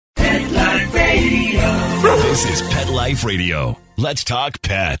This is Pet Life Radio. Let's talk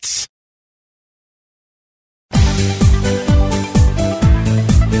pets.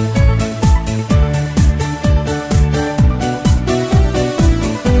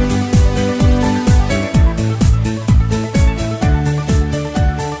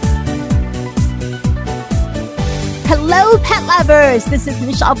 Hello, pet lovers. This is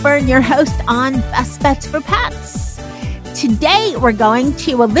Michelle Byrne, your host on Best Bets for Pets. Today, we're going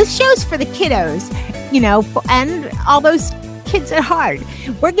to, this show's for the kiddos, and all those kids at heart.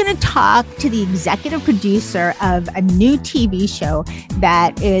 We're going to talk to the executive producer of a new TV show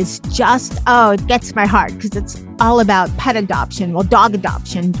that is just, it gets my heart because it's all about pet adoption, dog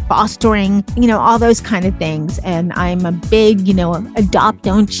adoption, fostering, all those kind of things. And I'm a big, adopt,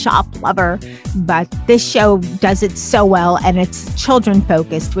 don't shop lover, but this show does it so well and it's children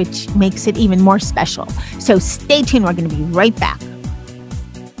focused, which makes it even more special. So stay tuned. We're going to be right back.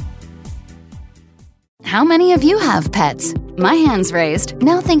 How many of you have pets? My hand's raised.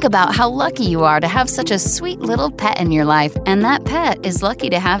 Now think about how lucky you are to have such a sweet little pet in your life, and that pet is lucky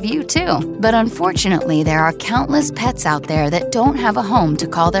to have you too. But unfortunately, there are countless pets out there that don't have a home to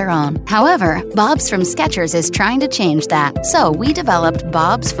call their own. However, Bob's from Skechers is trying to change that. So we developed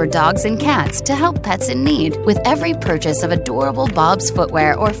Bob's for dogs and cats to help pets in need. With every purchase of adorable Bob's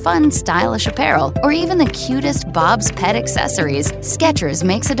footwear or fun, stylish apparel, or even the cutest Bob's pet accessories, Skechers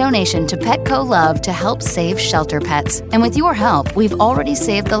makes a donation to Petco Love to help save shelter pets. And with your help, we've already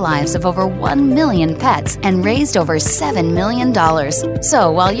saved the lives of over 1 million pets and raised over $7 million.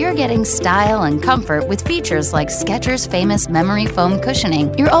 So while you're getting style and comfort with features like Skechers' famous memory foam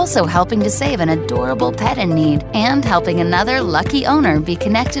cushioning, you're also helping to save an adorable pet in need and helping another lucky owner be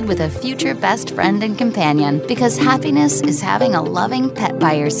connected with a future best friend and companion, because happiness is having a loving pet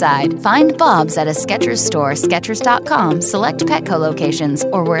by your side. Find Bob's at a Skechers store, Skechers.com, select Petco locations,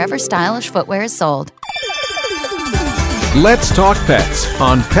 or wherever stylish footwear is sold. Let's Talk Pets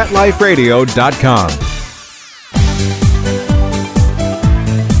on PetLifeRadio.com.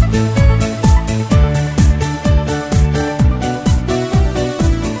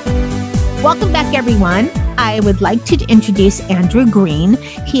 Welcome back, everyone. I would like to introduce Andrew Green.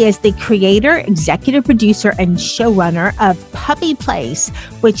 He is the creator, executive producer, and showrunner of Puppy Place,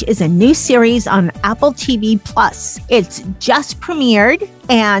 which is a new series on Apple TV+. It's just premiered,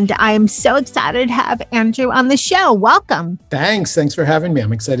 and I'm so excited to have Andrew on the show. Welcome. Thanks for having me.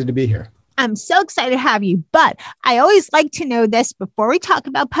 I'm excited to be here. I'm so excited to have you, but I always like to know this before we talk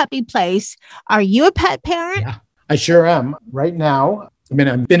about Puppy Place. Are you a pet parent? Yeah, I sure am. Right now,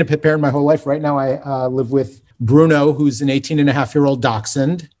 I've been a pet parent my whole life. Right now, I live with Bruno, who's an 18-and-a-half-year-old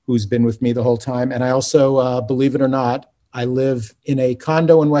dachshund, who's been with me the whole time. And I also, believe it or not, I live in a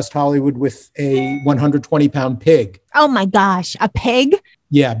condo in West Hollywood with a 120-pound pig. Oh, my gosh. A pig?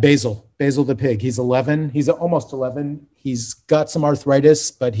 Yeah, Basil the pig. He's 11. He's almost 11. He's got some arthritis,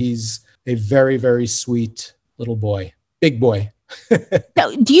 but he's a very, very sweet little boy. Big boy.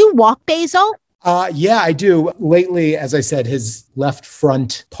 So, do you walk Basil? Yeah, I do. Lately, as I said, his left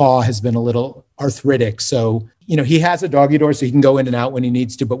front paw has been a little arthritic. So, he has a doggy door so he can go in and out when he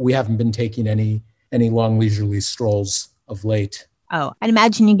needs to, but we haven't been taking any long leisurely strolls of late. Oh, I'd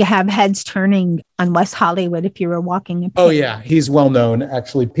imagine you could have heads turning on West Hollywood if you were walking a pig. Oh, yeah. He's well known.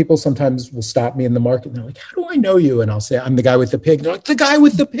 Actually, people sometimes will stop me in the market and they're like, how do I know you? And I'll say, I'm the guy with the pig. And they're like, the guy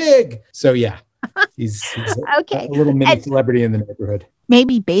with the pig. So, yeah, he's okay. a little mini celebrity in the neighborhood.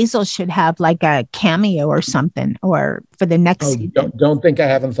 Maybe Basil should have like a cameo or something, or for the next season. Don't think I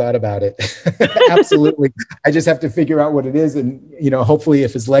haven't thought about it. Absolutely. I just have to figure out what it is. And, hopefully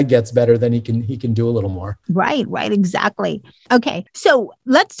if his leg gets better, then he can do a little more. Right. Exactly. Okay. So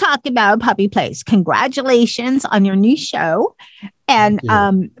let's talk about Puppy Place. Congratulations on your new show. And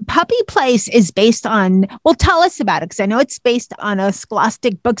Puppy Place is based on, tell us about it, because I know it's based on a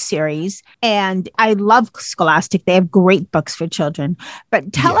Scholastic book series. And I love Scholastic. They have great books for children.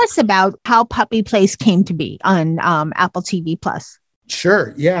 But tell us about how Puppy Place came to be on Apple TV+.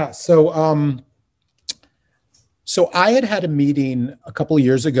 Sure. Yeah. So I had a meeting a couple of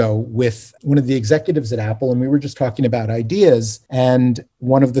years ago with one of the executives at Apple, and we were just talking about ideas. And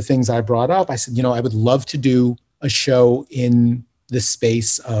one of the things I brought up, I said, I would love to do a show in the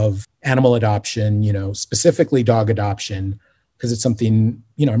space of animal adoption, specifically dog adoption, because it's something,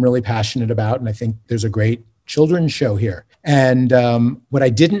 I'm really passionate about. And I think there's a great children's show here. And what I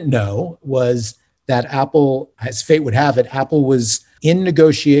didn't know was that Apple, as fate would have it, Apple was in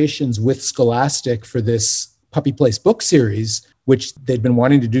negotiations with Scholastic for this Puppy Place book series, which they'd been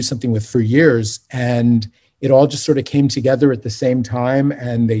wanting to do something with for years. And it all just sort of came together at the same time.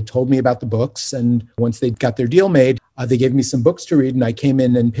 And they told me about the books. And once they got their deal made, they gave me some books to read. And I came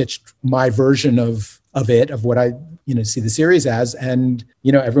in and pitched my version of of what I, see the series as. And,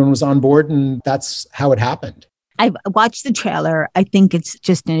 everyone was on board, and that's how it happened. I've watched the trailer. I think it's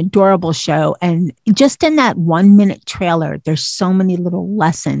just an adorable show. And just in that 1-minute trailer, there's so many little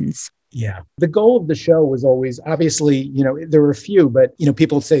lessons. Yeah. The goal of the show was always, obviously, there were a few, but,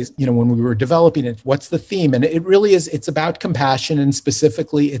 people say, when we were developing it, what's the theme? And it really is, it's about compassion, and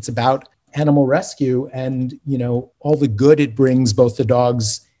specifically it's about animal rescue and, all the good it brings both the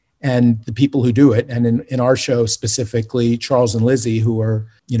dogs and the people who do it. And in our show specifically, Charles and Lizzie, who are,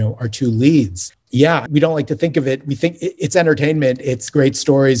 our two leads. Yeah, we don't like to think of it. We think it's entertainment. It's great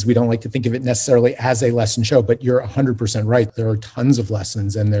stories. We don't like to think of it necessarily as a lesson show, but you're 100% right. There are tons of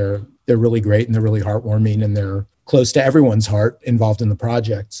lessons, and they're really great, and they're really heartwarming, and they're close to everyone's heart involved in the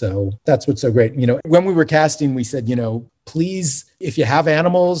project. So that's what's so great. When we were casting, we said, please, if you have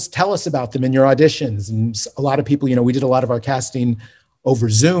animals, tell us about them in your auditions. And a lot of people, we did a lot of our casting over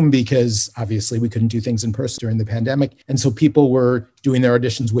Zoom because obviously we couldn't do things in person during the pandemic. And so people were doing their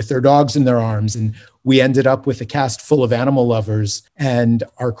auditions with their dogs in their arms. And we ended up with a cast full of animal lovers and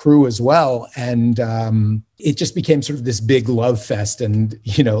our crew as well. And it just became sort of this big love fest. And,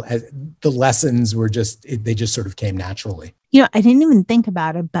 the lessons were they just sort of came naturally. I didn't even think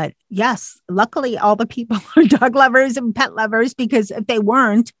about it, but yes, luckily all the people are dog lovers and pet lovers, because if they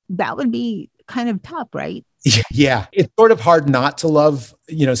weren't, that would be kind of tough, right? Yeah, it's sort of hard not to love,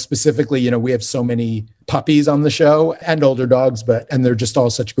 specifically, we have so many puppies on the show and older dogs, and they're just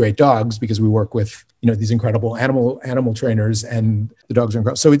all such great dogs because we work with, these incredible animal trainers, and the dogs are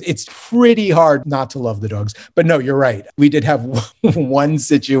incredible. So it's pretty hard not to love the dogs. But no, you're right. We did have one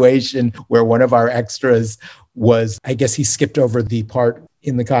situation where one of our extras was, I guess he skipped over the part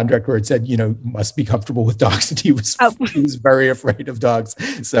in the contract where it said, must be comfortable with dogs. And he was very afraid of dogs.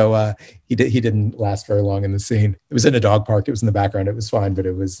 So he didn't last very long in the scene. It was in a dog park. It was in the background. It was fine,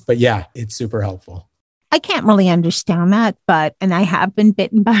 but yeah, it's super helpful. I can't really understand that, and I have been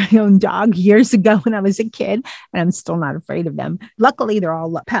bitten by my own dog years ago when I was a kid, and I'm still not afraid of them. Luckily, they're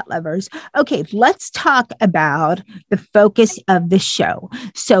all pet lovers. Okay, let's talk about the focus of the show.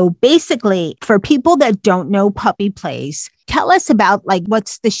 So basically, for people that don't know Puppy Place, tell us about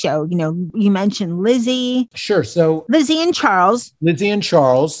what's the show? You mentioned Lizzie. Sure. So Lizzie and Charles.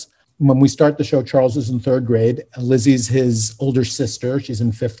 When we start the show, Charles is in 3rd grade. Lizzie's his older sister. She's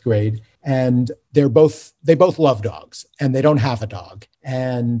in 5th grade. And they both love dogs, and they don't have a dog.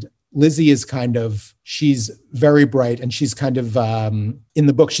 And Lizzie is she's very bright, and she's kind of, in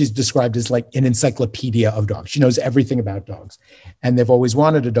the book, she's described as like an encyclopedia of dogs. She knows everything about dogs, and they've always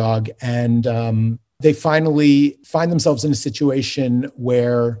wanted a dog. And they finally find themselves in a situation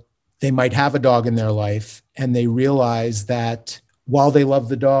where they might have a dog in their life, and they realize that while they love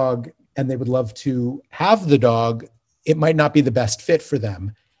the dog and they would love to have the dog, it might not be the best fit for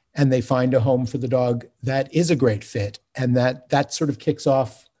them. And they find a home for the dog that is a great fit. And that sort of kicks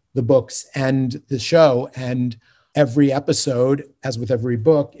off the books and the show. And every episode, as with every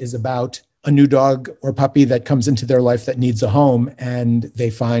book, is about a new dog or puppy that comes into their life that needs a home, and they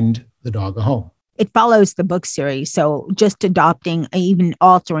find the dog a home. It follows the book series. So just adopting, even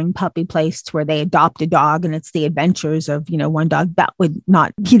altering Puppy Place to where they adopt a dog and it's the adventures of, one dog, that would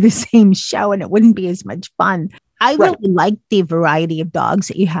not be the same show, and it wouldn't be as much fun. I really like the variety of dogs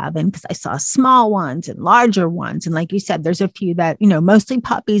that you have in, because I saw small ones and larger ones. And like you said, there's a few that, mostly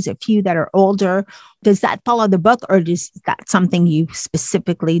puppies, a few that are older. Does that follow the book, or is that something you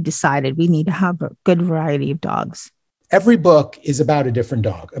specifically decided we need to have a good variety of dogs? Every book is about a different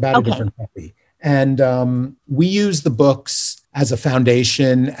dog, about a different puppy. And we use the books as a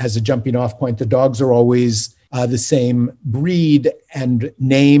foundation, as a jumping off point. The dogs are always the same breed and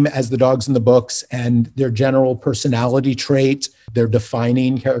name as the dogs in the books, and their general personality trait, their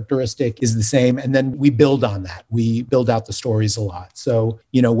defining characteristic is the same. And then we build on that. We build out the stories a lot. So,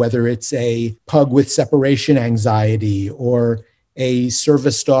 whether it's a pug with separation anxiety or a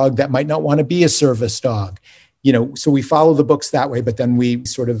service dog that might not want to be a service dog, so we follow the books that way, but then we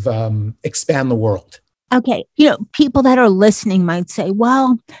sort of expand the world. Okay. People that are listening might say,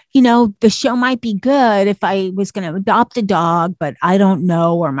 well, the show might be good if I was going to adopt a dog, but I don't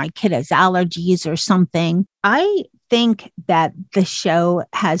know, or my kid has allergies or something. I think that the show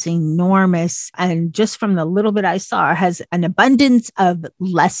has enormous, and just from the little bit I saw, has an abundance of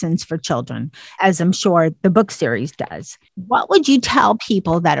lessons for children, as I'm sure the book series does. What would you tell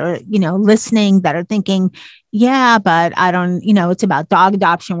people that are, listening, that are thinking, yeah, but I don't, it's about dog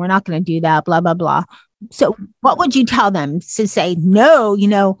adoption, we're not going to do that, blah, blah, blah. So what would you tell them to say, no,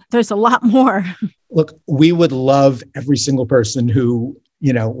 there's a lot more? Look, we would love every single person who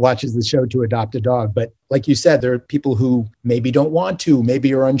watches the show to adopt a dog. But like you said, there are people who maybe don't want to,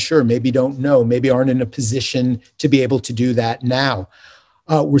 maybe are unsure, maybe don't know, maybe aren't in a position to be able to do that now.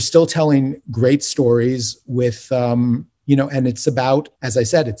 We're still telling great stories with, and it's about, as I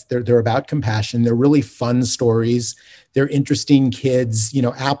said, they're about compassion. They're really fun stories. They're interesting kids.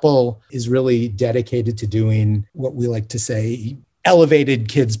 Apple is really dedicated to doing what we like to say, elevated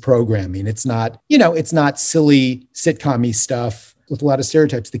kids programming. It's not silly sitcom-y stuff with a lot of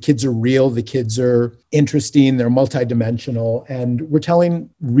stereotypes. The kids are real. The kids are interesting. They're multidimensional. And we're telling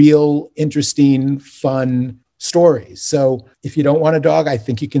real, interesting, fun stories. So if you don't want a dog, I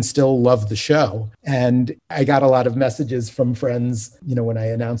think you can still love the show. And I got a lot of messages from friends, when I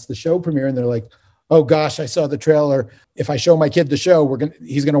announced the show premiere, and they're like, oh gosh, I saw the trailer. If I show my kid the show,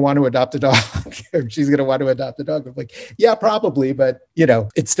 he's going to want to adopt a dog or she's going to want to adopt a dog. I'm like, yeah, probably, but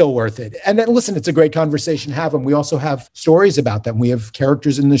it's still worth it. And then listen, it's a great conversation to have. And we also have stories about them. We have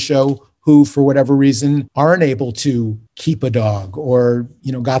characters in the show who, for whatever reason, aren't able to keep a dog or,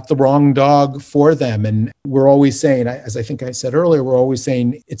 got the wrong dog for them. And we're always saying, as I think I said earlier, we're always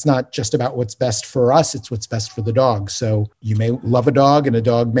saying it's not just about what's best for us, it's what's best for the dog. So you may love a dog and a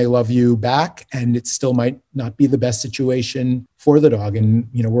dog may love you back, and it still might not be the best situation for the dog. And,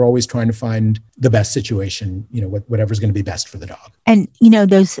 we're always trying to find the best situation, whatever's going to be best for the dog. And,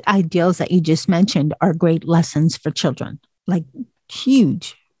 those ideals that you just mentioned are great lessons for children, like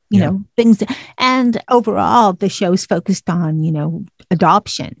huge. Things. And overall, the show is focused on,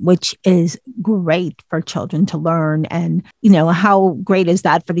 adoption, which is great for children to learn. And, how great is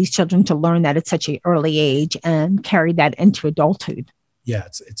that for these children to learn that at such an early age and carry that into adulthood? Yeah,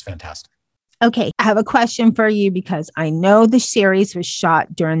 it's fantastic. Okay, I have a question for you because I know the series was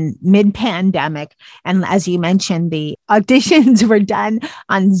shot during mid-pandemic. And as you mentioned, the auditions were done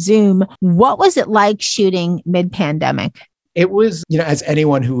on Zoom. What was it like shooting mid-pandemic? It was, as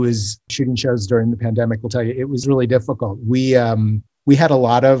anyone who was shooting shows during the pandemic will tell you, it was really difficult. We had a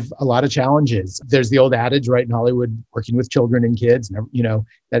lot of challenges. There's the old adage, right, in Hollywood, working with children and kids,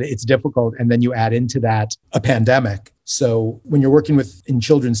 that it's difficult. And then you add into that a pandemic. So when you're working in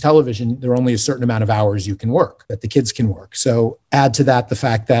children's television, there are only a certain amount of hours you can work, that the kids can work. So add to that the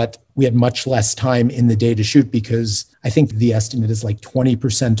fact that we had much less time in the day to shoot, because I think the estimate is like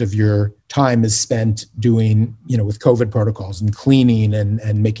 20% of your time is spent doing, with COVID protocols and cleaning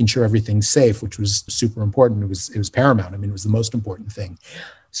and making sure everything's safe, which was super important. It was paramount. I mean, it was the most important thing.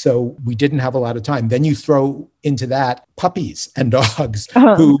 So we didn't have a lot of time. Then you throw into that puppies and dogs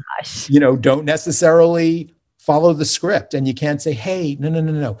who, don't necessarily follow the script. And you can't say, hey,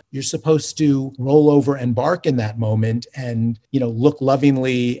 no. You're supposed to roll over and bark in that moment and, look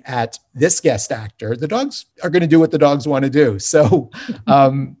lovingly at this guest actor. The dogs are going to do what the dogs want to do. So,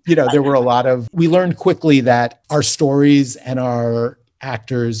 there were we learned quickly that our stories and our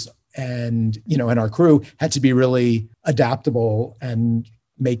actors and, and our crew had to be really adaptable and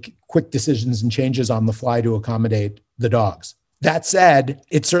make quick decisions and changes on the fly to accommodate the dogs. That said,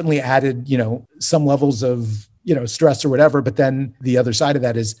 it certainly added, some levels of, stress or whatever. But then the other side of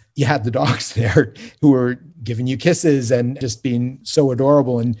that is you had the dogs there who were giving you kisses and just being so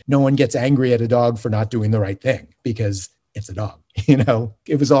adorable. And no one gets angry at a dog for not doing the right thing because it's a dog.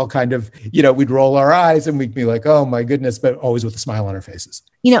 It was all kind of, we'd roll our eyes and we'd be like, oh my goodness, but always with a smile on our faces.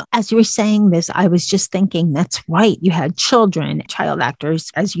 As you were saying this, I was just thinking, that's right. You had child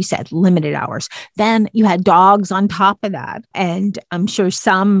actors, as you said, limited hours. Then you had dogs on top of that. And I'm sure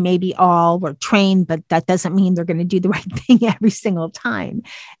some, maybe all, were trained, but that doesn't mean they're going to do the right thing every single time.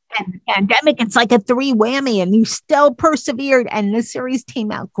 And the pandemic, it's like a 3 whammy, and you still persevered, and the series came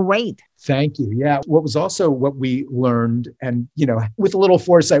out great. Thank you. Yeah. What we learned, and, with a little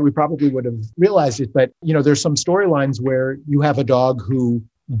foresight, we probably would have realized it, but, there's some storylines where you have a dog who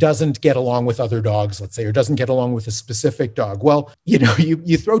doesn't get along with other dogs, let's say, or doesn't get along with a specific dog. Well,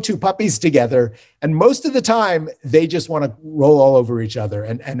 you throw 2 puppies together, and most of the time they just want to roll all over each other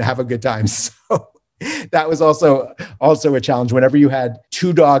and have a good time. So that was also a challenge whenever you had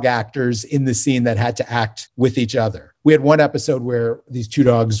 2 dog actors in the scene that had to act with each other. We had one episode where these 2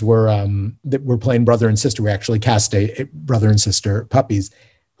 dogs were playing brother and sister. We actually cast a brother and sister puppies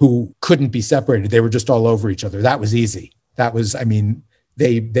who couldn't be separated. They were just all over each other. That was easy.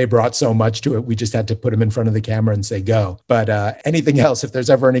 They brought so much to it. We just had to put them in front of the camera and say, go. But anything else, if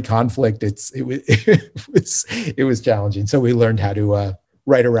there's ever any conflict, it was challenging. So we learned how to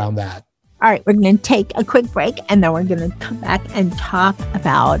write around that. All right, we're going to take a quick break, and then we're going to come back and talk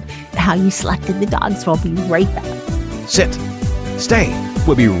about how you selected the dogs. We'll be right back. Sit. Stay.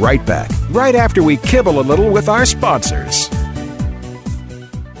 We'll be right back, right after we kibble a little with our sponsors.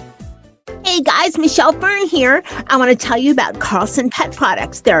 Hey guys, guys, Michelle Fern here. I want to tell you about Carlson Pet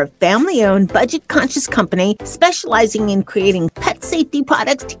Products. They're a family-owned, budget-conscious company specializing in creating pet safety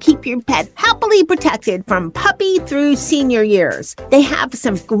products to keep your pet happily protected from puppy through senior years. They have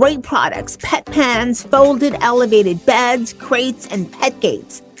some great products: pet pens, folded elevated beds, crates, and pet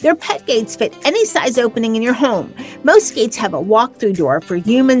gates. Their pet gates fit any size opening in your home. Most gates have a walk-through door for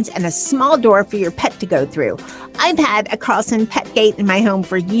humans and a small door for your pet to go through. I've had a Carlson pet gate in my home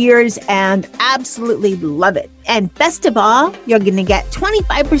for years and absolutely love it. And best of all, you're going to get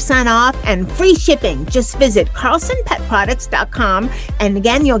 25% off and free shipping. Just visit carlsonpetproducts.com. And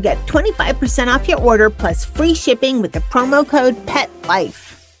again, you'll get 25% off your order plus free shipping with the promo code PETLIFE.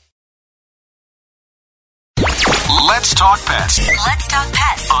 Let's talk pets Let's talk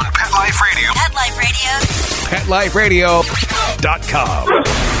pets on Pet Life Radio. Pet Life Radio. PetLifeRadio.com.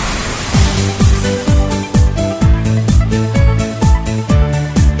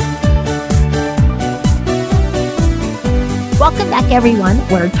 Welcome back, everyone.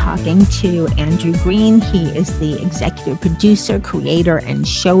 We're talking to Andrew Green. He is the executive producer, creator, and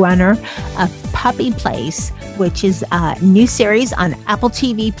showrunner of Puppy Place, which is a new series on Apple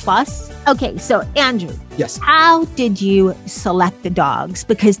TV Plus. Okay, so Andrew, Yes. how did you select the dogs?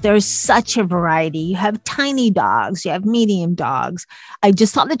 Because there's such a variety. You have tiny dogs, you have medium dogs. I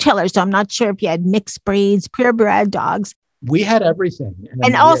just saw the trailer, so I'm not sure if you had mixed breeds, purebred dogs, We had everything. and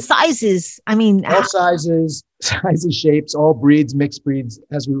we all had sizes. I mean, all sizes, shapes, all breeds, mixed breeds.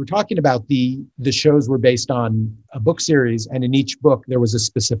 As we were talking about, the shows were based on a book series, and in each book there was a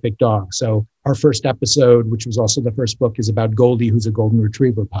specific dog. So our first episode, which was also the first book, is about Goldie, who's a golden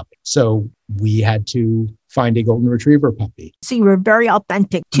retriever puppy. So we had to find a golden retriever puppy. so you were very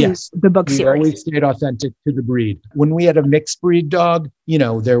authentic to Yes. the book We series. always stayed authentic to the breed. When we had a mixed breed dog,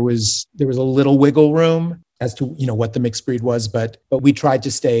 there was a little wiggle room as to what the mixed breed was, but we tried to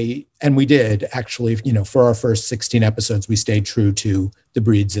stay, and we did actually. For our first 16 episodes, we stayed true to the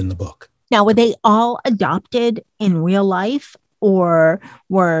breeds in the book. Now, were they all adopted in real life, or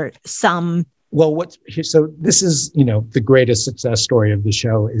were some? Well, so this is, the greatest success story of the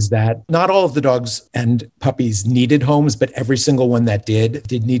show is that not all of the dogs and puppies needed homes, but every single one that did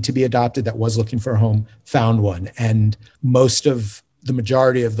need to be adopted, that was looking for a home, found one. And the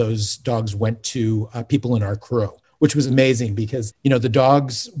majority of those dogs went to people in our crew, which was amazing because,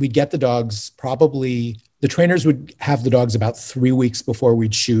 we'd get the dogs probably, the trainers would have the dogs about 3 weeks before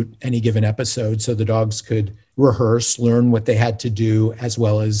we'd shoot any given episode. So the dogs could rehearse, learn what they had to do, as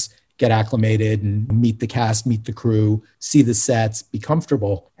well as get acclimated and meet the cast, meet the crew, see the sets, be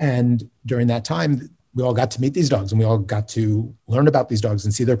comfortable. And during that time, we all got to meet these dogs, and we all got to learn about these dogs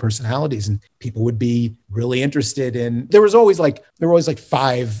and see their personalities. And people would be really interested in, there were always like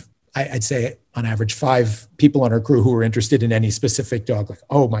five, I'd say on average, 5 people on our crew who were interested in any specific dog. Like,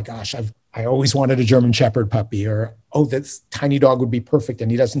 oh my gosh, I always wanted a German Shepherd puppy, or, oh, this tiny dog would be perfect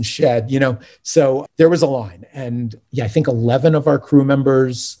and he doesn't shed, So there was a line. And I think 11 of our crew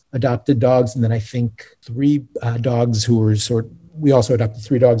members adopted dogs. And then I think 3 dogs who were we also adopted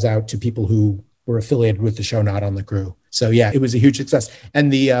 3 dogs out to people who were affiliated with the show, not on the crew. So it was a huge success.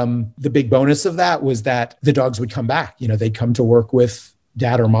 And the big bonus of that was that the dogs would come back. They'd come to work with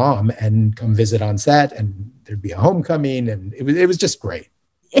dad or mom and come visit on set, and there'd be a homecoming, and it was just great.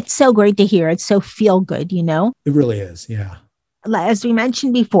 It's so great to hear. It's so feel good, It really is. Yeah. As we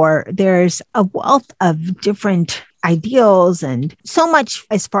mentioned before, there's a wealth of different ideals and so much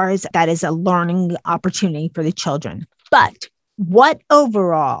as far as that is a learning opportunity for the children. But what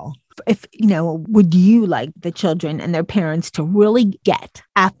overall, would you like the children and their parents to really get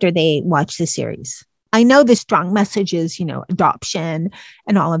after they watch the series? I know the strong message is, adoption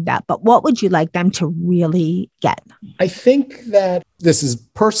and all of that, but what would you like them to really get? I think that this is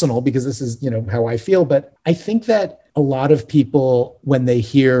personal because this is, how I feel, but I think that a lot of people, when they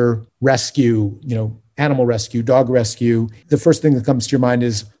hear rescue, animal rescue, dog rescue, the first thing that comes to your mind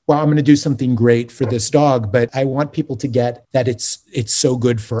is, well, I'm going to do something great for this dog, but I want people to get that it's so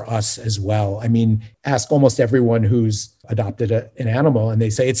good for us as well. I mean, ask almost everyone who's adopted an animal and they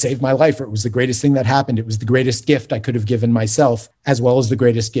say it saved my life, or it was the greatest thing that happened. It was the greatest gift I could have given myself, as well as the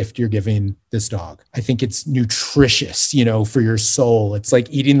greatest gift you're giving this dog. I think it's nutritious, for your soul. It's like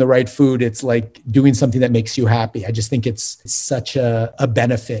eating the right food. It's like doing something that makes you happy. I just think it's such a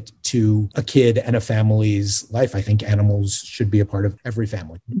benefit to a kid and a family's life. I think animals should be a part of every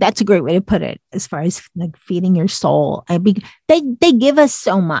family. That's a great way to put it, as far as like feeding your soul. They give us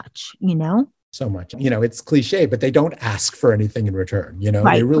so much, So much. It's cliche, but they don't ask for anything in return.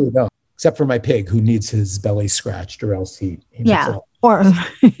 Right. They really don't. Except for my pig, who needs his belly scratched, or else he Yeah.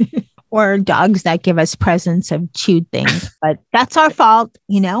 makes it. Or or dogs that give us presents of chewed things. But that's our fault,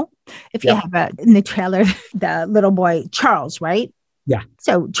 if you have in the trailer, the little boy, Charles, right? Yeah.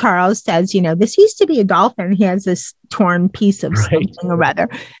 So Charles says, this used to be a dolphin. He has this torn piece of something or other.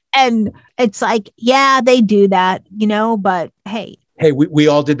 And it's like, yeah, they do that, but hey. Hey, we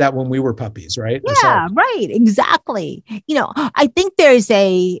all did that when we were puppies, right? Yeah, right. Exactly. I think there's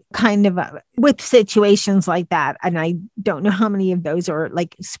a kind of with situations like that, and I don't know how many of those are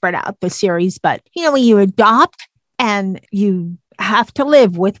like spread out the series, but when you adopt and you have to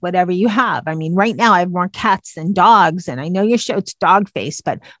live with whatever you have. I mean, right now I have more cats than dogs, and I know your show it's dog face,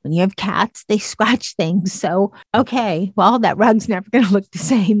 but when you have cats, they scratch things. So, okay, well, that rug's never going to look the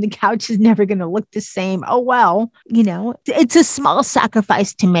same. The couch is never going to look the same. Oh, well, it's a small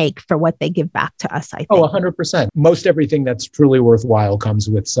sacrifice to make for what they give back to us, I think. Oh, 100%. Most everything that's truly worthwhile comes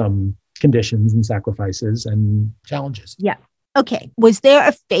with some conditions and sacrifices and challenges. Yeah. Okay. Was there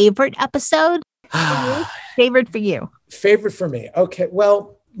a favorite episode? Favorite for you? Favorite for me. Okay.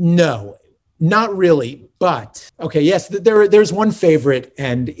 Well, no, not really. But okay. Yes, there's one favorite,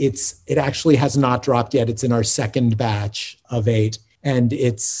 and it actually has not dropped yet. It's in our second batch of 8. And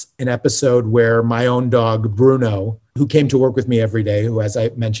it's an episode where my own dog, Bruno, who came to work with me every day, who, as I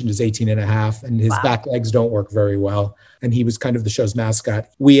mentioned, is 18 and a half, and his back legs don't work very well. And he was kind of the show's mascot.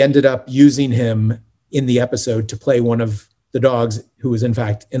 We ended up using him in the episode to play one of the dogs, who was in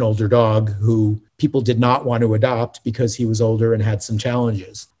fact an older dog who people did not want to adopt because he was older and had some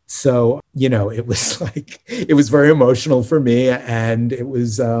challenges. So, it was very emotional for me, and it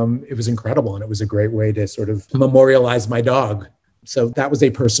was incredible. And it was a great way to sort of memorialize my dog. So that was a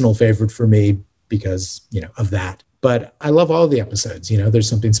personal favorite for me because, of that. But I love all of the episodes. There's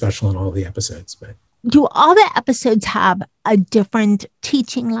something special in all of the episodes. But do all the episodes have a different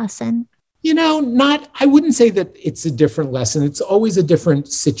teaching lesson? I wouldn't say that it's a different lesson. It's always a different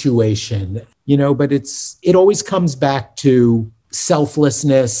situation, but it always comes back to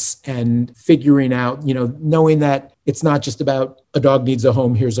selflessness and figuring out, knowing that it's not just about a dog needs a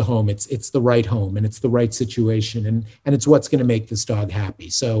home, here's a home. It's the right home, and it's the right situation, and it's what's going to make this dog happy.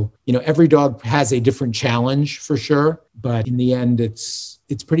 So, every dog has a different challenge for sure, but in the end, it's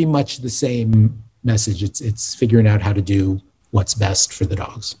pretty much the same message. It's figuring out how to do what's best for the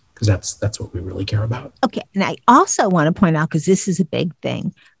dogs, because that's what we really care about. Okay. And I also want to point out, because this is a big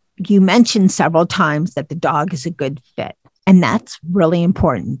thing, you mentioned several times that the dog is a good fit. And that's really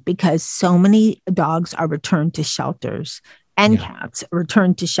important because so many dogs are returned to shelters and cats are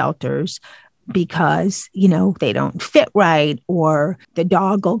returned to shelters because, they don't fit right, or the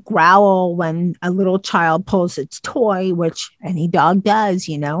dog will growl when a little child pulls its toy, which any dog does,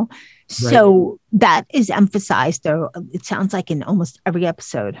 So that is emphasized, though, it sounds like in almost every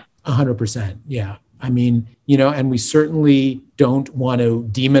episode. 100%. Yeah. I mean, and we certainly don't want to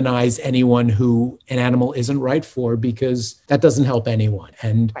demonize anyone who an animal isn't right for, because that doesn't help anyone.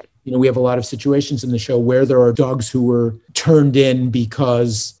 And, we have a lot of situations in the show where there are dogs who were turned in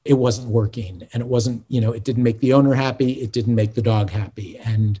because it wasn't working, and it wasn't, it didn't make the owner happy. It didn't make the dog happy.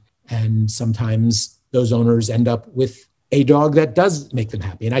 And sometimes those owners end up with a dog that does make them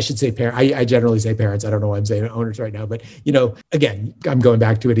happy. And I should say I generally say parents. I don't know why I'm saying owners right now, but again, I'm going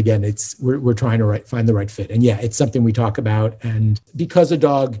back to it again. We're trying to find the right fit. And yeah, it's something we talk about. And because a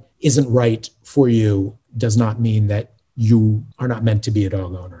dog isn't right for you does not mean that you are not meant to be a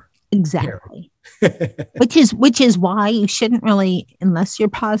dog owner. Exactly. which is why you shouldn't really, unless you're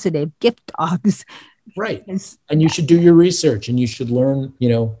positive, gift dogs. Right. And you should do your research, and you should learn,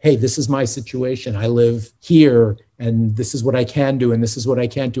 hey, this is my situation. I live here, and this is what I can do, and this is what I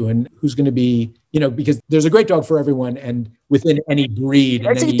can't do. And who's going to be, because there's a great dog for everyone, and within any breed.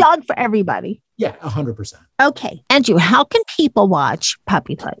 There's a dog for everybody. Yeah, 100%. Okay. Andrew, how can people watch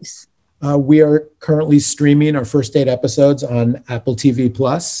Puppy Place? We are currently streaming our first 8 episodes on Apple TV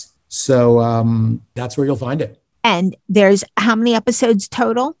Plus. So that's where you'll find it. And there's how many episodes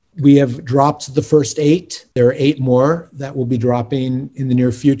total? We have dropped the first 8. There are 8 more that will be dropping in the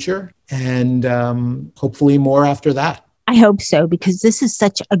near future, and hopefully more after that. I hope so, because this is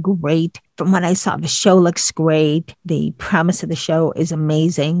such a great, from what I saw, the show looks great. The premise of the show is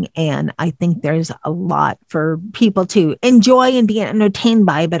amazing. And I think there's a lot for people to enjoy and be entertained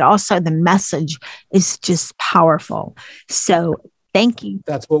by, but also the message is just powerful. So thank you.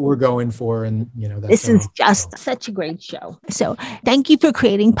 That's what we're going for. And, this is just such a great show. So thank you for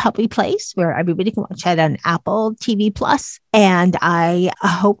creating Puppy Place, where everybody can watch it on Apple TV Plus. And I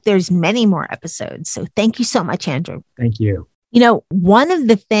hope there's many more episodes. So thank you so much, Andrew. Thank you. You know, one of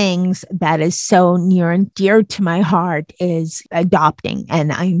the things that is so near and dear to my heart is adopting.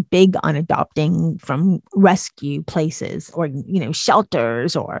 And I'm big on adopting from rescue places or,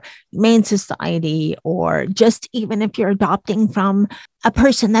 shelters or Humane Society, or just even if you're adopting from a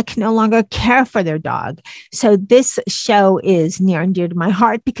person that can no longer care for their dog. So this show is near and dear to my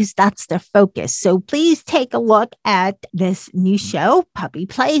heart because that's their focus. So please take a look at this new show, Puppy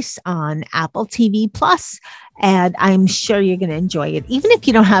Place, on Apple TV Plus. And I'm sure you're going to enjoy it. Even if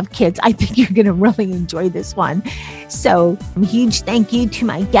you don't have kids, I think you're going to really enjoy this one. So a huge thank you to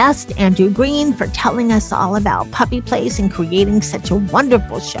my guest, Andrew Green, for telling us all about Puppy Place and creating such a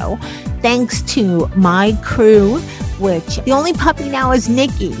wonderful show. Thanks to my crew, which the only puppy now is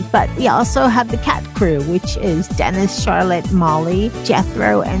Nikki, but we also have the cat crew, which is Dennis, Charlotte, Molly,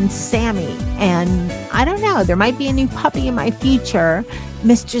 Jethro, and Sammy. And I don't know, there might be a new puppy in my future.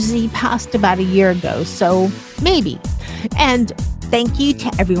 Mr. Z passed about a year ago, so maybe. And thank you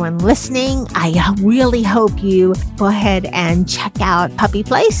to everyone listening. I really hope you go ahead and check out Puppy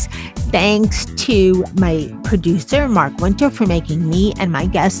Place. Thanks to my producer, Mark Winter, for making me and my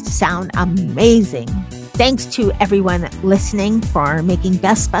guests sound amazing. Thanks to everyone listening for making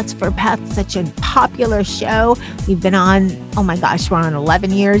Best Bets for Pets such a popular show. We've been on, we're on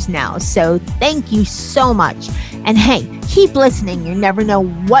 11 years now. So thank you so much. And hey, keep listening. You never know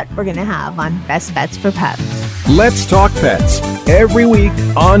what we're going to have on Best Bets for Pets. Let's Talk Pets every week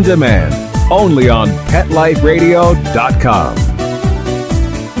on demand, only on PetLifeRadio.com.